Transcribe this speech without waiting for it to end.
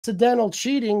accidental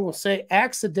cheating, we'll say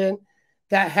accident,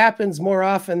 that happens more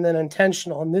often than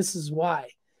intentional. And this is why.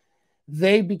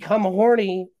 They become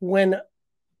horny when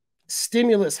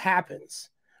stimulus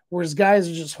happens, whereas guys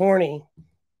are just horny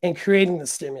and creating the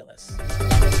stimulus.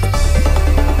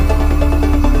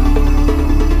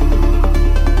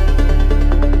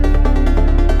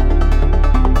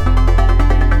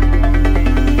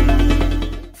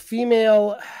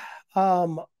 Female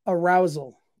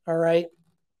arousal, all right?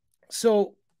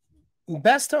 So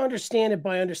best to understand it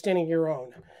by understanding your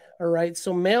own, all right?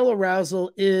 So male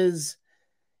arousal is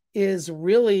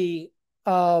really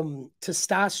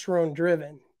testosterone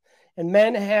driven, and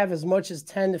men have as much as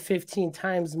 10 to 15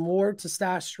 times more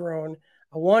testosterone,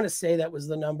 I want to say that was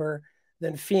the number,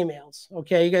 than females.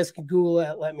 Okay, you guys can Google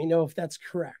that, let me know if that's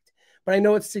correct, but I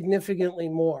know it's significantly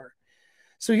more.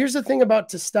 So here's the thing about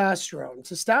testosterone.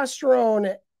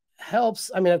 Testosterone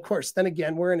helps, I mean, of course, then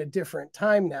again, we're in a different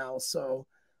time now, so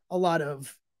a lot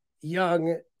of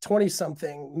young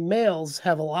 20-something males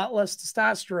have a lot less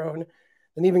testosterone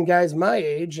than even guys my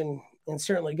age, and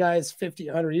certainly guys 50,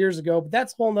 100 years ago. But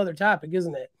that's a whole nother topic,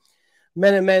 isn't it?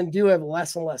 Men and men do have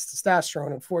less and less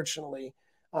testosterone, unfortunately,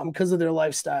 because of their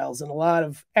lifestyles and a lot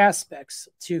of aspects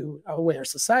to the way our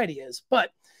society is.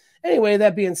 But anyway,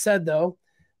 that being said, though,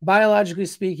 biologically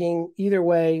speaking, either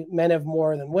way, men have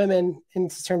more than women in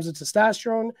terms of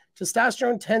testosterone.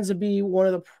 Testosterone tends to be one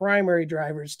of the primary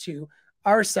drivers to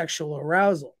our sexual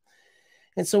arousal.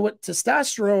 And so what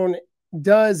testosterone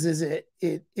does is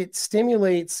it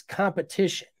stimulates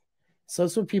competition. So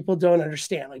that's what people don't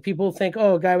understand. Like, people think,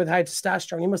 oh, a guy with high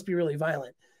testosterone, he must be really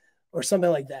violent or something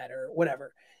like that or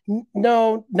whatever.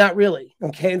 No, not really.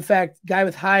 Okay. In fact, guy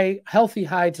with healthy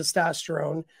high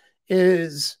testosterone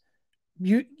is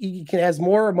you can has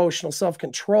more emotional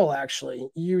self-control, actually,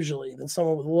 usually, than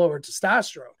someone with lower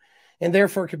testosterone, and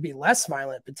therefore could be less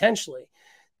violent potentially.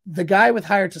 The guy with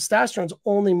higher testosterone is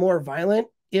only more violent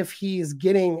if he's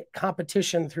getting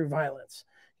competition through violence,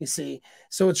 you see.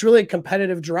 So it's really a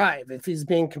competitive drive. If he's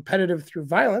being competitive through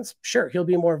violence, sure, he'll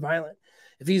be more violent.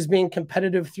 If he's being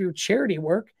competitive through charity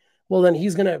work, well, then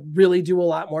he's going to really do a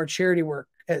lot more charity work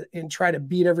and try to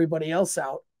beat everybody else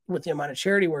out with the amount of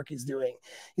charity work he's doing.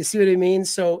 You see what I mean?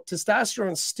 So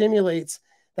testosterone stimulates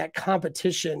that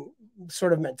competition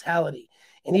sort of mentality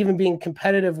and even being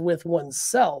competitive with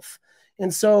oneself.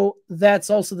 And so that's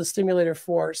also the stimulator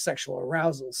for sexual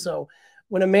arousal. So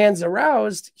when a man's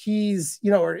aroused, he's,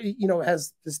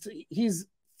 has this, he's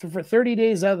for 30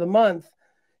 days out of the month,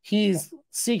 he's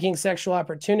seeking sexual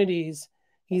opportunities.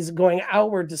 He's going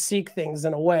outward to seek things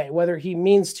in a way, whether he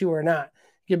means to or not.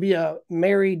 He could be a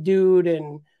married dude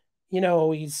and,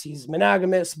 he's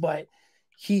monogamous, but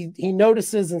he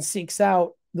notices and seeks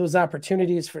out those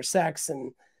opportunities for sex,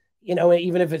 and,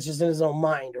 even if it's just in his own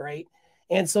mind, right?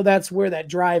 And so that's where that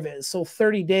drive is. So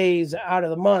 30 days out of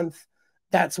the month,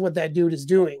 that's what that dude is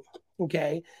doing,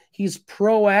 okay? He's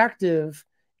proactive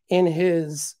in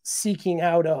his seeking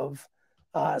out of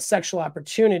sexual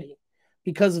opportunity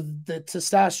because of the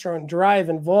testosterone drive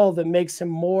involved that makes him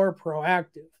more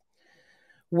proactive.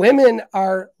 Women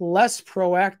are less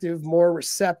proactive, more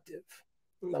receptive,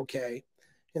 okay?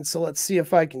 And so let's see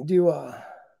if I can do a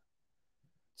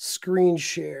screen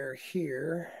share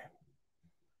here.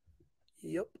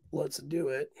 Yep, let's do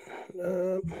it.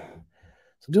 So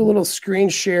do a little screen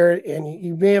share, and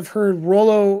you may have heard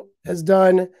Rollo has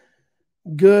done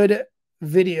good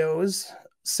videos,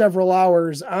 several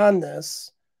hours on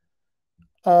this,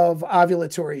 of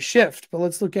ovulatory shift. But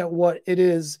let's look at what it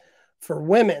is for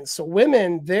women. So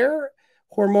women, their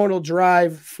hormonal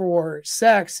drive for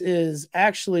sex is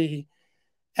actually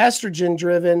estrogen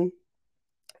driven,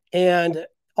 and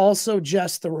also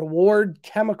just the reward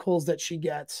chemicals that she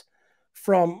gets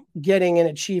from getting and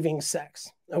achieving sex.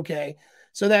 Okay.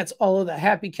 So that's all of the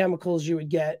happy chemicals you would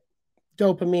get: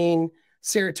 dopamine,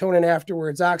 serotonin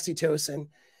afterwards, oxytocin.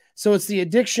 So it's the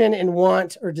addiction and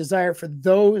want or desire for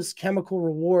those chemical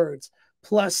rewards,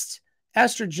 plus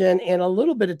estrogen and a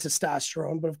little bit of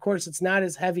testosterone, but of course it's not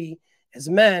as heavy as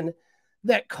men,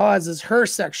 that causes her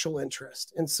sexual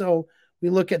interest. And so we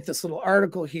look at this little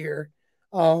article here,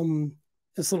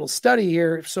 this little study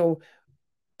here. So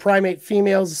primate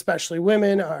females, especially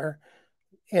women, are,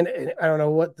 and I don't know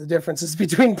what the difference is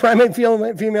between primate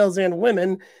females and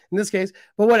women in this case,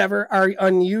 but whatever, are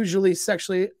unusually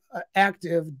sexually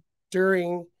active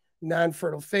during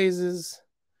non-fertile phases.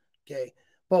 Okay.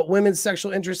 But women's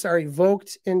sexual interests are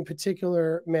evoked in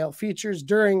particular male features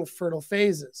during fertile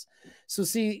phases. So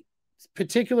see,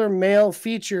 particular male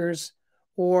features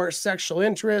or sexual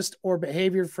interest or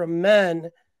behavior from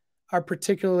men are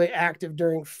particularly active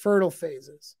during fertile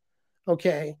phases.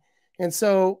 Okay. And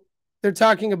so they're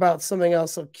talking about something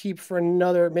else. So keep for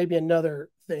maybe another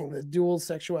thing, the dual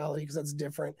sexuality, because that's a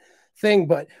different thing.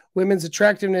 But women's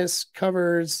attractiveness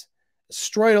covers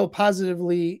estroidal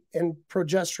positively and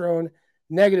progesterone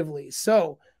negatively.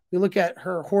 So we look at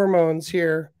her hormones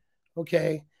here.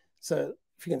 Okay. So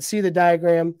if you can see the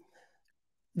diagram,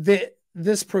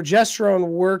 this progesterone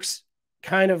works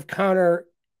kind of counteractive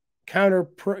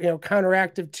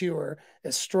to her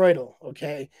estroidal.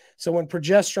 Okay. So when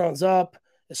progesterone's up,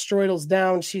 estroidal's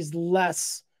down, she's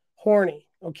less horny.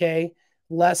 Okay.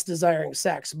 Less desiring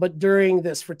sex. But during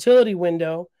this fertility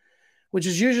window, which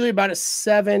is usually about a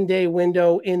 7-day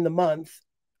window in the month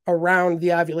around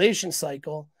the ovulation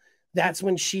cycle, that's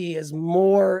when she is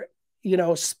more,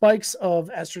 spikes of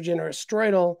estrogen or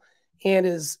estroidal, and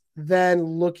is then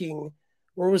looking,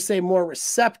 or we'll say, more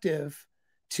receptive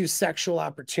to sexual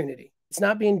opportunity. It's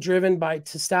not being driven by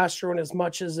testosterone as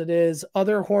much as it is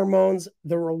other hormones,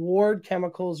 the reward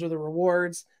chemicals or the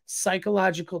rewards,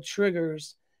 psychological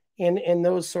triggers, and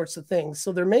those sorts of things.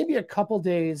 So there may be a couple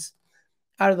days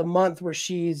out of the month where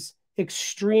she's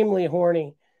extremely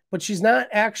horny, but she's not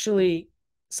actually.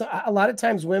 So a lot of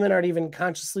times women aren't even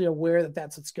consciously aware that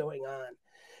that's what's going on.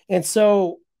 And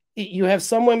so you have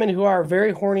some women who are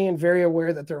very horny and very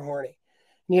aware that they're horny.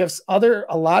 And you have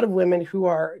a lot of women who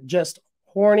are just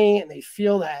horny and they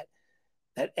feel that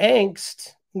angst,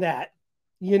 that,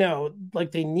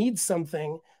 like they need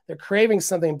something, they're craving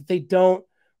something, but they don't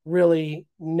really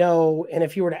know. And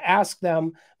if you were to ask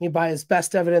them, by as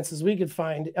best evidence as we could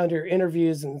find under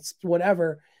interviews and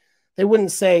whatever, they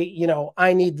wouldn't say,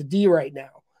 I need the D right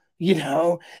now.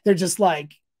 They're just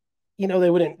like,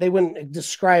 they wouldn't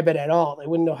describe it at all. They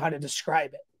wouldn't know how to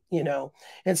describe it,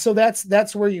 And so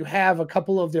that's where you have a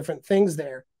couple of different things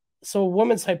there. So a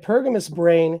woman's hypergamous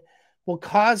brain will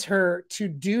cause her to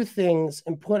do things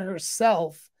and put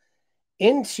herself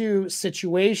into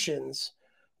situations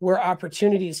where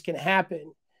opportunities can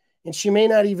happen. And she may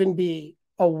not even be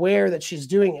aware that she's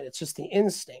doing it. It's just the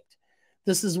instinct.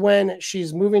 This is when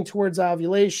she's moving towards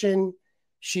ovulation.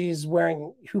 She's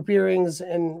wearing hoop earrings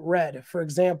in red, for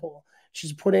example.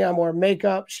 She's putting on more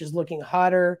makeup. She's looking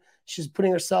hotter. She's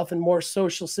putting herself in more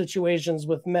social situations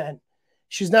with men.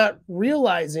 She's not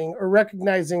realizing or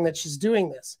recognizing that she's doing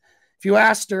this. If you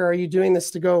asked her, are you doing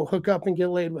this to go hook up and get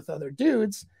laid with other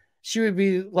dudes? She would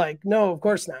be like, no, of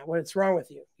course not. What's wrong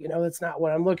with you? That's not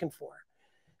what I'm looking for,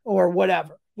 or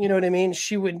whatever. You know what I mean?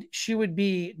 She would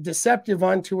be deceptive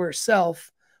onto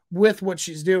herself with what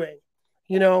she's doing,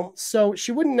 so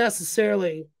she wouldn't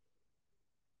necessarily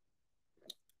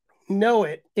know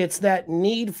it. It's that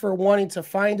need for wanting to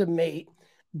find a mate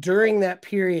during that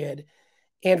period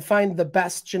and find the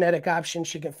best genetic option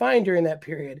she can find during that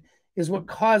period is what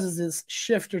causes this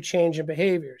shift or change in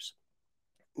behaviors.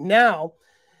 Now,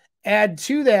 add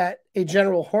to that a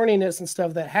general horniness and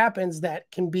stuff that happens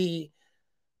that can be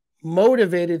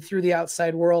motivated through the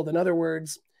outside world. In other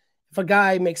words, if a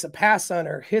guy makes a pass on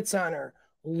her, hits on her,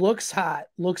 looks hot,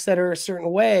 looks at her a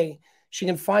certain way, she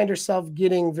can find herself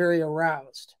getting very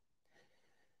aroused.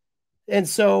 And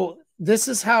so this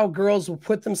is how girls will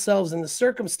put themselves in the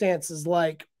circumstances,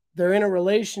 like they're in a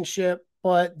relationship,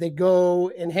 but they go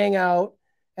and hang out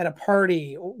at a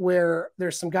party where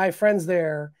there's some guy friends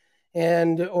there,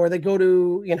 or they go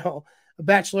to, a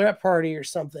bachelorette party or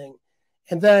something.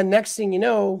 And then next thing you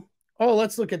know, oh,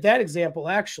 let's look at that example,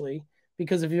 actually,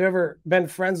 because if you've ever been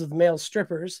friends with male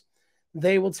strippers,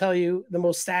 they will tell you the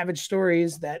most savage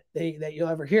stories that you'll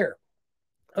ever hear.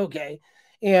 Okay.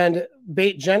 And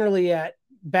generally at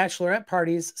bachelorette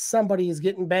parties, somebody is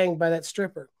getting banged by that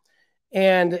stripper.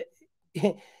 And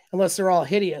unless they're all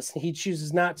hideous and he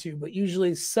chooses not to, but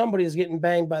usually somebody is getting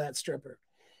banged by that stripper.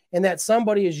 And that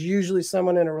somebody is usually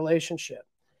someone in a relationship.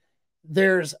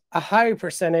 There's a high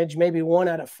percentage, maybe 1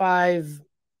 out of 5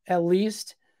 at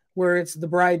least, where it's the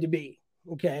bride to be.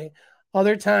 Okay.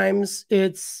 Other times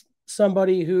it's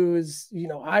somebody who's,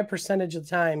 high percentage of the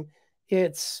time,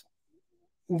 it's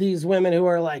these women who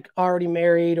are like already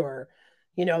married, or,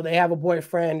 they have a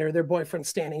boyfriend or their boyfriend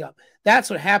standing up. That's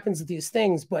what happens with these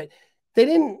things. But they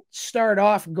didn't start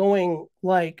off going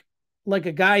like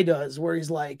a guy does, where he's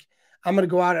like, I'm going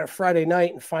to go out on a Friday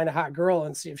night and find a hot girl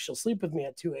and see if she'll sleep with me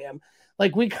at 2 a.m.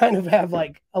 Like, we kind of have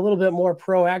like a little bit more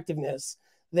proactiveness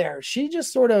there. She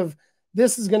just sort of,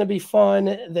 this is going to be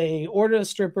fun. They order a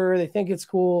stripper. They think it's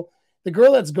cool. The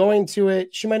girl that's going to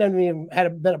it, she might not even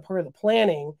have been a part of the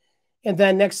planning. And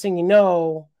then next thing you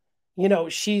know,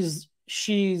 she's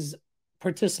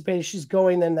participating. She's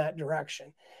going in that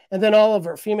direction. And then all of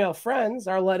her female friends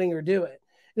are letting her do it.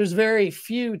 There's very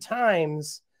few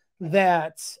times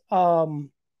that,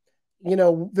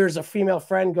 there's a female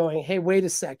friend going, hey, wait a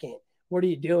second. what are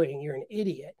you doing? You're an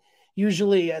idiot.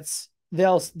 Usually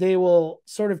they will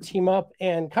sort of team up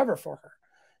and cover for her,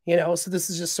 you know? So this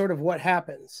is just sort of what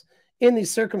happens in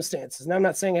these circumstances. And I'm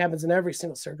not saying it happens in every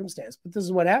single circumstance, but this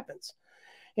is what happens.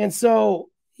 And so,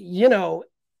 you know,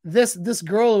 this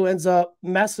girl who ends up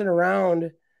messing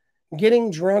around,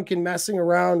 getting drunk and messing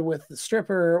around with the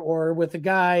stripper or with the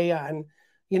guy on,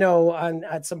 you know, on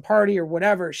at some party or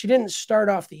whatever, she didn't start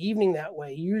off the evening that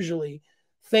way, usually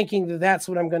thinking that that's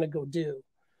what I'm going to go do.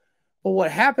 But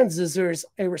what happens is there's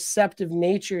a receptive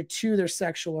nature to their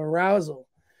sexual arousal.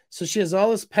 So she has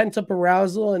all this pent up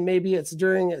arousal, and maybe it's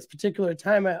during this particular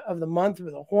time of the month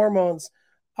where the hormones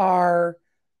are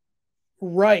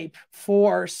ripe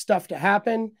for stuff to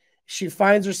happen. She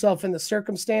finds herself in the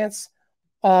circumstance.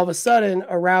 All of a sudden,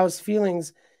 aroused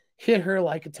feelings hit her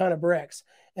like a ton of bricks.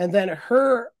 And then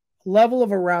her level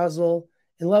of arousal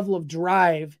and level of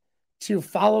drive to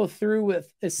follow through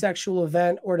with a sexual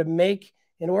event or to make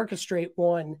and orchestrate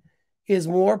one is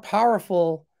more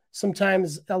powerful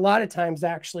sometimes, a lot of times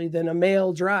actually, than a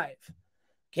male drive.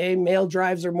 Okay, male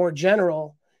drives are more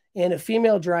general, and a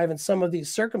female drive in some of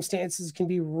these circumstances can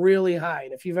be really high.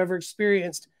 And if you've ever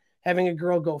experienced having a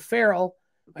girl go feral,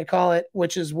 I call it,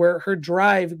 which is where her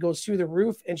drive goes through the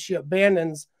roof and she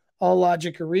abandons all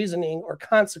logic or reasoning or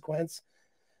consequence,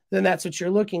 then that's what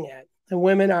you're looking at. And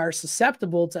women are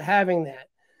susceptible to having that.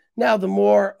 Now, the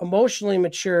more emotionally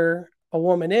mature a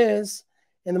woman is,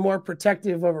 and the more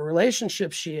protective of a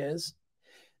relationship she is,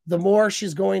 the more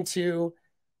she's going to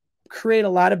create a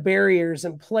lot of barriers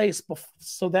in place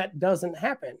so that doesn't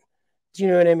happen. Do you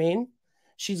know what I mean?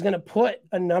 She's going to put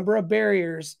a number of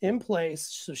barriers in place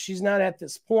so she's not at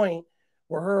this point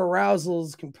where her arousal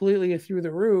is completely through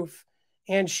the roof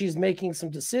and she's making some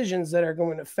decisions that are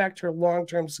going to affect her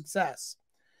long-term success.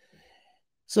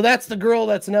 So that's the girl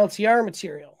that's an LTR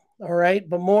material, all right?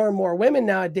 But more and more women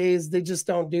nowadays, they just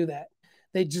don't do that.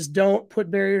 They just don't put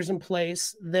barriers in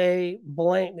place. They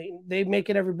make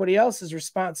it everybody else's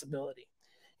responsibility.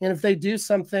 And if they do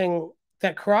something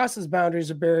that crosses boundaries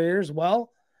or barriers,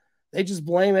 well, they just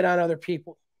blame it on other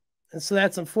people. And so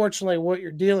that's unfortunately what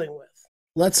you're dealing with.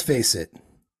 Let's face it,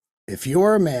 if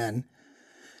you're a man,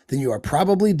 then you are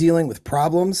probably dealing with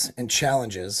problems and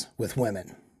challenges with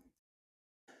women.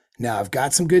 Now, I've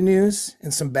got some good news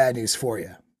and some bad news for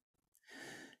you.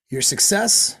 Your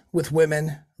success with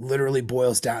women literally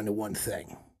boils down to one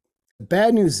thing. The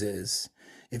bad news is,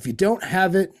 if you don't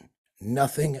have it,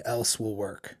 nothing else will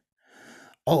work.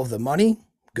 All of the money,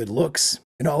 good looks,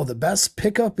 and all of the best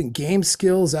pickup and game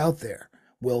skills out there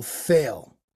will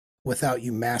fail without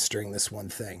you mastering this one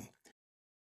thing.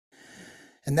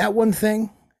 And that one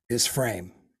thing is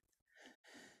frame.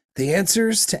 The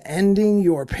answers to ending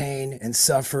your pain and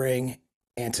suffering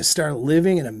and to start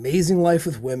living an amazing life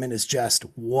with women is just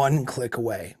one click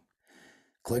away.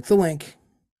 Click the link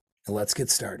and let's get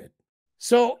started.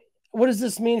 So what does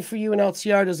this mean for you in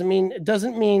LTR? It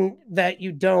doesn't mean that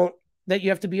you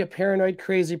have to be a paranoid,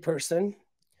 crazy person.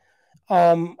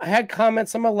 I had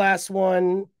comments on my last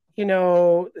one, you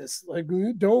know, it's like,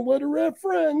 don't let her have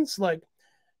friends. Like,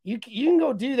 you can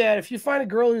go do that. If you find a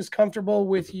girl who's comfortable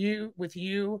with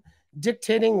you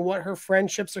dictating what her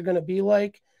friendships are going to be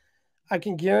like, I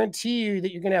can guarantee you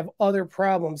that you're going to have other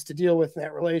problems to deal with in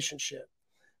that relationship.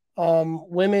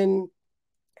 Women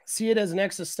see it as an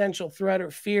existential threat or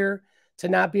fear to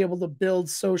not be able to build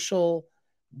social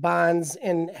bonds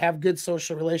and have good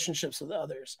social relationships with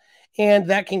others. And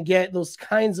that can get those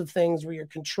kinds of things where you're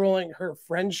controlling her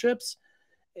friendships,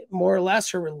 more or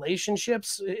less her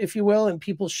relationships, if you will, and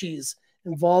people she's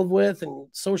involved with and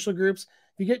social groups.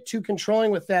 If you get too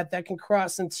controlling with that, that can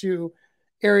cross into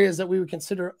areas that we would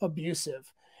consider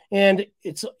abusive. And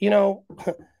it's, you know,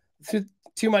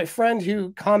 to my friend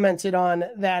who commented on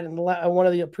that in one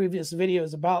of the previous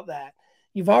videos about that,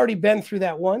 you've already been through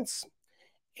that once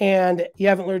and you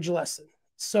haven't learned your lesson.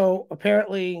 So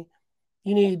apparently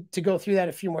you need to go through that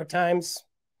a few more times.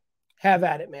 Have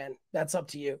at it, man. That's up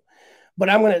to you. But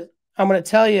I'm going to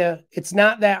tell you, it's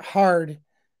not that hard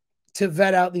to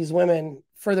vet out these women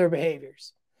for their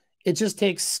behaviors. It just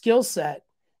takes skill set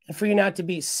and for you not to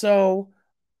be so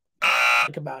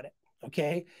about it.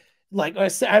 Okay. Like I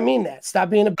said, I mean that. Stop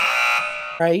being a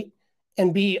right?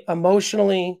 And be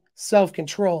emotionally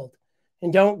self-controlled.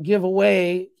 And don't give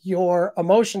away your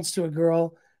emotions to a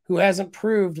girl who hasn't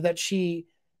proved that she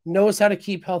knows how to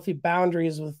keep healthy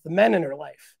boundaries with the men in her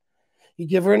life. You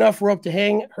give her enough rope to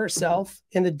hang herself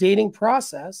in the dating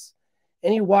process,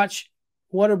 and you watch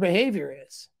what her behavior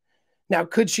is. Now,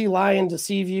 could she lie and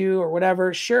deceive you or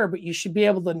whatever? Sure, but you should be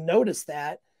able to notice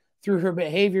that through her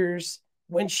behaviors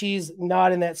when she's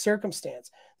not in that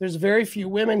circumstance. There's very few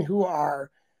women who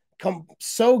are become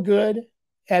so good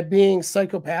at being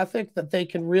psychopathic that they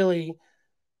can really,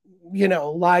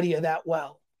 lie to you that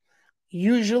well.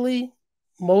 Usually,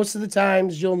 most of the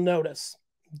times, you'll notice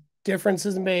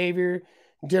differences in behavior,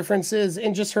 differences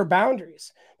in just her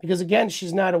boundaries, because again,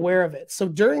 she's not aware of it. So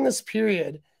during this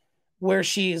period where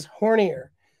she's hornier,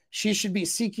 she should be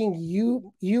seeking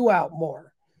you out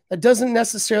more. That doesn't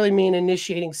necessarily mean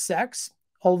initiating sex,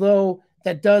 although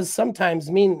that does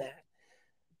sometimes mean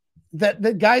that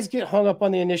the guys get hung up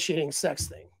on the initiating sex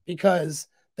thing because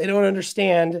they don't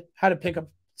understand how to pick up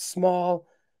small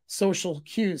social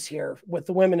cues here with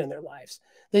the women in their lives.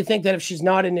 They think that if she's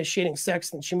not initiating sex,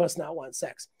 then she must not want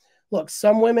sex. Look,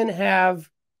 some women have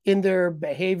in their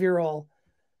behavioral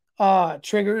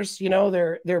triggers,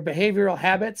 their behavioral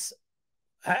habits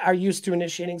are used to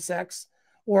initiating sex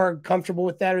or are comfortable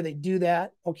with that, or they do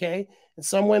that. Okay. And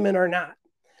some women are not.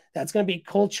 That's going to be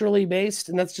culturally based,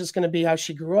 and that's just going to be how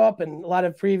she grew up and a lot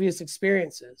of previous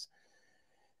experiences.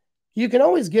 You can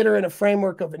always get her in a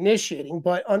framework of initiating,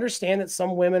 but understand that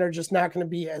some women are just not going to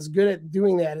be as good at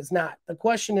doing that as not. The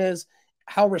question is,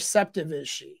 how receptive is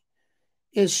she?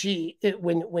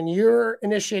 When you're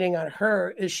initiating on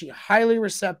her, is she highly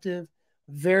receptive,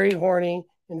 very horny,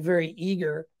 and very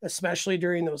eager, especially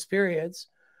during those periods?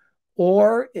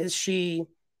 Or is she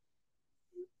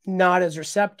not as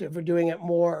receptive or doing it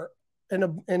more in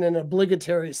an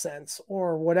obligatory sense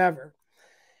or whatever?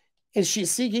 Is she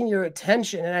seeking your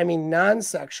attention, and I mean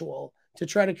non-sexual, to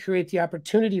try to create the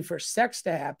opportunity for sex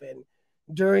to happen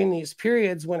during these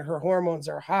periods when her hormones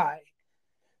are high?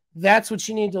 That's what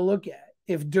you need to look at.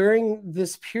 If during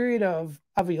this period of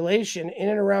ovulation, in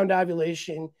and around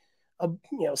ovulation,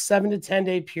 7 to 10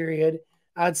 day period,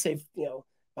 I'd say,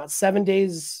 about 7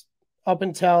 days up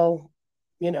until,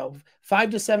 5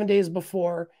 to 7 days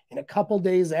before and a couple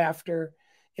days after,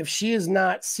 if she is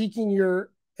not seeking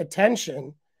your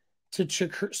attention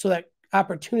so that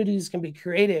opportunities can be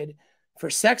created for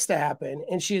sex to happen,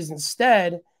 and she is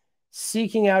instead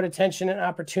seeking out attention and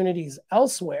opportunities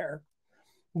elsewhere,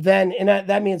 then, and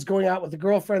that means going out with the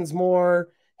girlfriends more,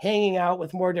 hanging out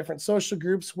with more different social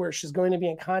groups where she's going to be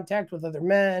in contact with other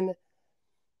men,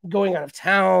 going out of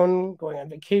town, going on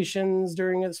vacations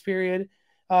during this period,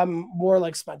 more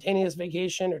like spontaneous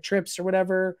vacation or trips or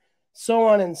whatever, so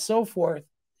on and so forth.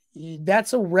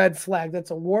 That's a red flag.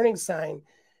 That's a warning sign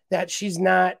that she's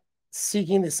not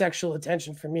seeking the sexual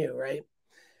attention from you, right?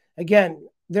 Again,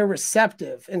 they're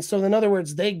receptive. And so in other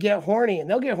words, they get horny, and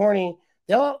they'll get horny.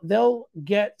 They'll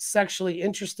get sexually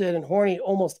interested and horny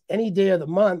almost any day of the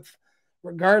month,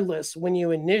 regardless, when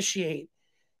you initiate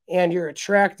and you're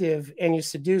attractive and you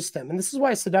seduce them. And this is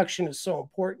why seduction is so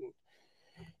important.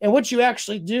 And what you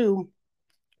actually do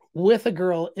with a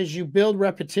girl is you build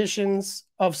repetitions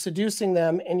of seducing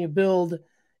them, and you build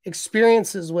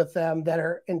experiences with them that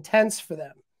are intense for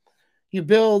them. You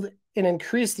build and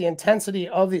increase the intensity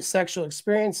of these sexual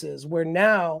experiences, where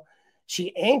now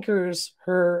she anchors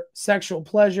her sexual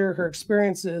pleasure, her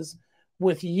experiences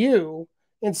with you,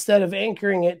 instead of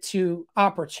anchoring it to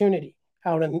opportunity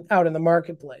out in the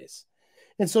marketplace.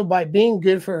 And so by being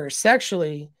good for her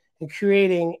sexually and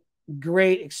creating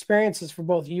great experiences for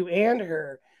both you and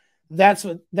her, that's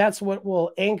what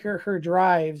will anchor her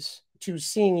drives to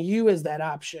seeing you as that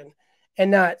option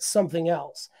and not something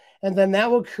else. And then that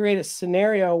will create a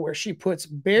scenario where she puts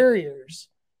barriers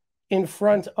in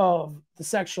front of the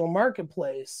sexual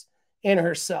marketplace in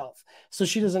herself, so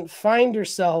she doesn't find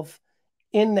herself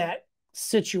in that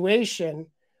situation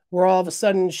where all of a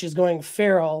sudden she's going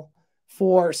feral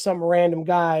for some random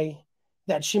guy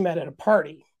that she met at a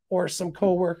party, or some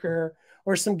coworker,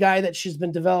 or some guy that she's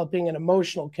been developing an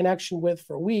emotional connection with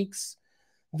for weeks,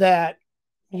 that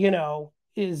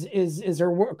is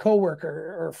her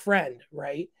coworker or friend,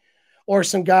 right? Or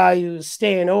some guy who's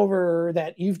staying over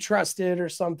that you've trusted or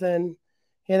something,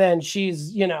 and then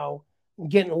she's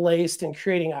getting laced and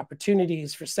creating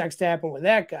opportunities for sex to happen with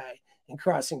that guy and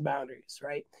crossing boundaries,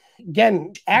 right?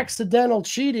 Again, accidental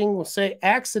cheating, we'll say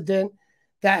accident,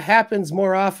 that happens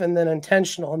more often than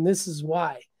intentional. And this is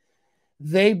why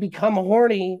they become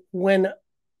horny when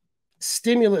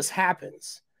stimulus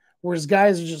happens, whereas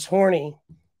guys are just horny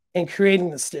and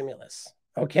creating the stimulus.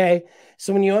 Okay.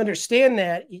 So when you understand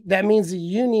that, that means that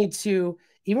you need to,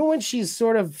 even when she's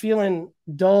sort of feeling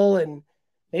dull and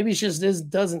maybe she just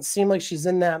doesn't seem like she's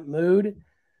in that mood,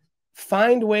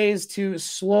 find ways to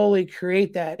slowly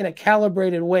create that in a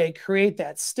calibrated way, create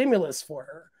that stimulus for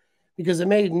her, because it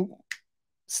may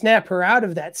snap her out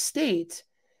of that state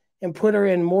and put her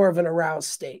in more of an aroused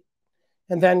state.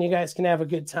 And then you guys can have a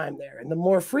good time there. And the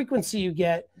more frequency you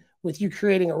get with you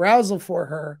creating arousal for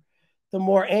her, the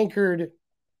more anchored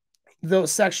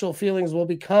those sexual feelings will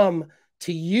become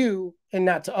to you and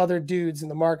not to other dudes in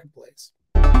the marketplace.